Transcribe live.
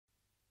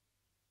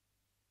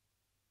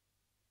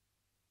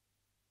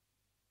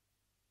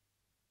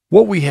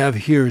What we have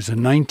here is a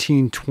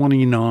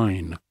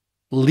 1929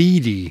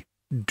 Leedy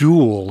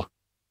Dual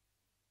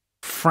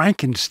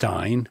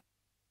Frankenstein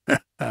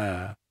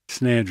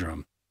snare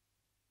drum.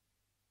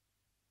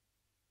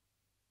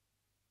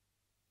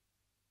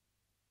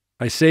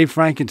 I say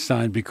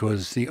Frankenstein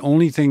because the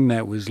only thing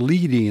that was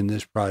Leedy in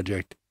this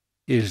project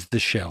is the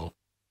shell,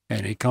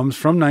 and it comes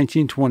from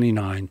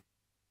 1929.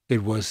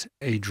 It was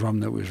a drum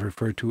that was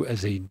referred to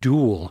as a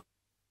dual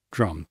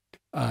drum.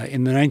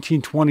 In the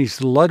 1920s,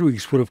 the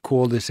Ludwigs would have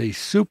called this a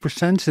super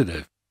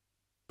sensitive,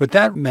 but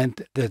that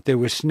meant that there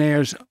were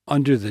snares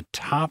under the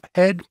top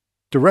head,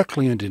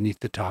 directly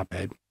underneath the top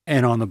head,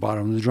 and on the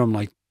bottom of the drum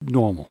like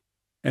normal,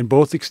 and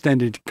both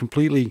extended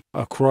completely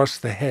across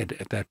the head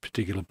at that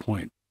particular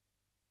point.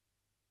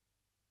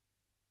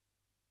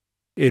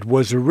 It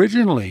was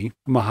originally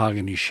a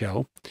mahogany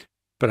shell,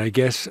 but I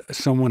guess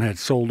someone had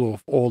sold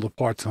off all the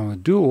parts on the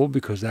dual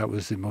because that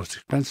was the most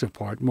expensive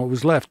part. And what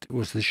was left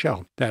was the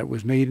shell. That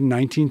was made in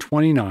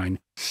 1929,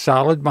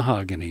 solid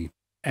mahogany,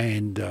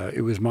 and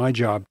it was my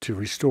job to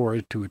restore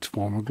it to its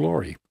former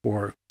glory,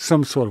 or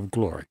some sort of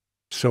glory.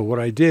 So what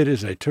I did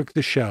is I took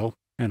the shell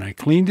and I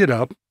cleaned it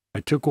up. I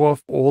took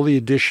off all the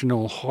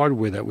additional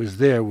hardware that was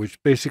there, which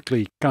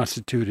basically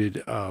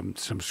constituted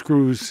some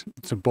screws,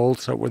 some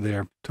bolts that were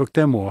there, took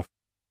them off,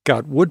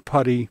 got wood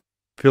putty,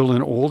 filled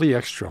in all the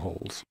extra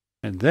holes,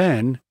 and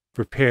then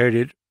prepared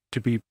it to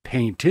be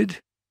painted,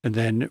 and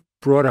then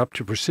brought up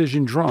to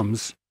Precision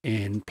Drums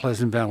in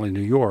Pleasant Valley, New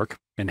York,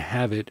 and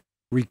have it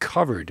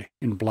recovered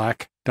in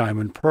black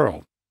diamond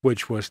pearl,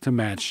 which was to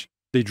match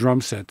the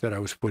drum set that I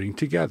was putting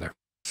together.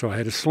 So I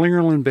had a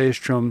Slingerland bass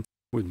drum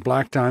with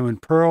black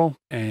diamond pearl,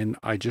 and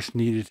I just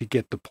needed to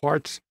get the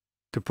parts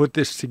to put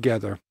this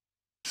together.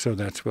 So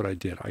that's what I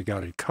did. I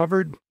got it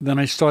covered. Then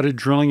I started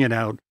drilling it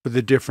out for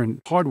the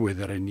different hardware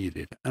that I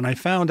needed. And I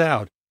found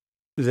out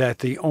that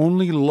the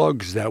only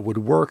lugs that would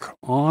work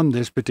on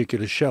this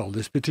particular shell,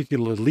 this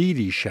particular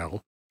Leedy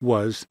shell,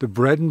 was the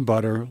bread and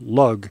butter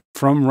lug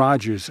from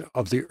Rogers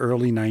of the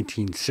early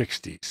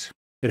 1960s.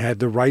 It had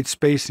the right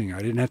spacing. I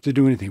didn't have to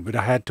do anything, but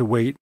I had to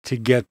wait to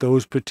get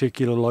those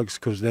particular lugs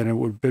because then it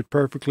would fit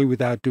perfectly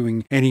without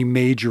doing any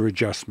major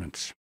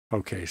adjustments.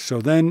 Okay,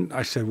 so then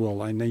I said,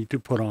 well, I need to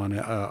put on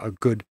a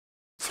good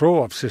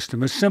throw-off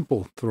system, a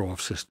simple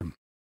throw-off system.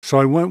 So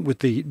I went with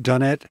the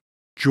Dunnett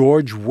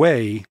George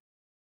Way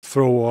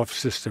throw-off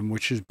system,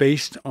 which is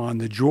based on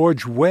the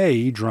George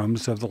Way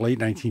drums of the late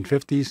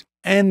 1950s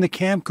and the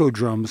Camco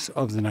drums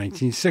of the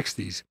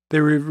 1960s. They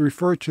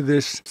refer to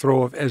this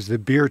throw-off as the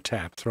beer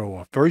tap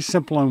throw-off. Very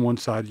simple on one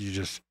side, you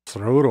just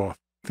throw it off.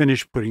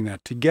 Finished putting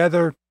that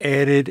together,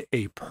 added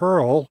a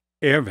pearl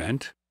air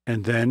vent,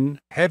 and then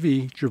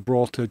heavy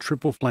Gibraltar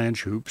triple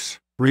flange hoops,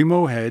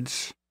 Remo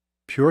heads,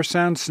 pure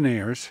sound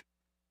snares,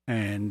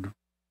 and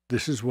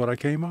this is what I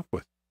came up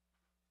with.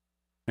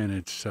 And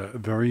it's a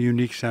very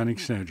unique sounding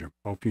snare drum.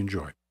 Hope you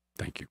enjoy.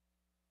 Thank you.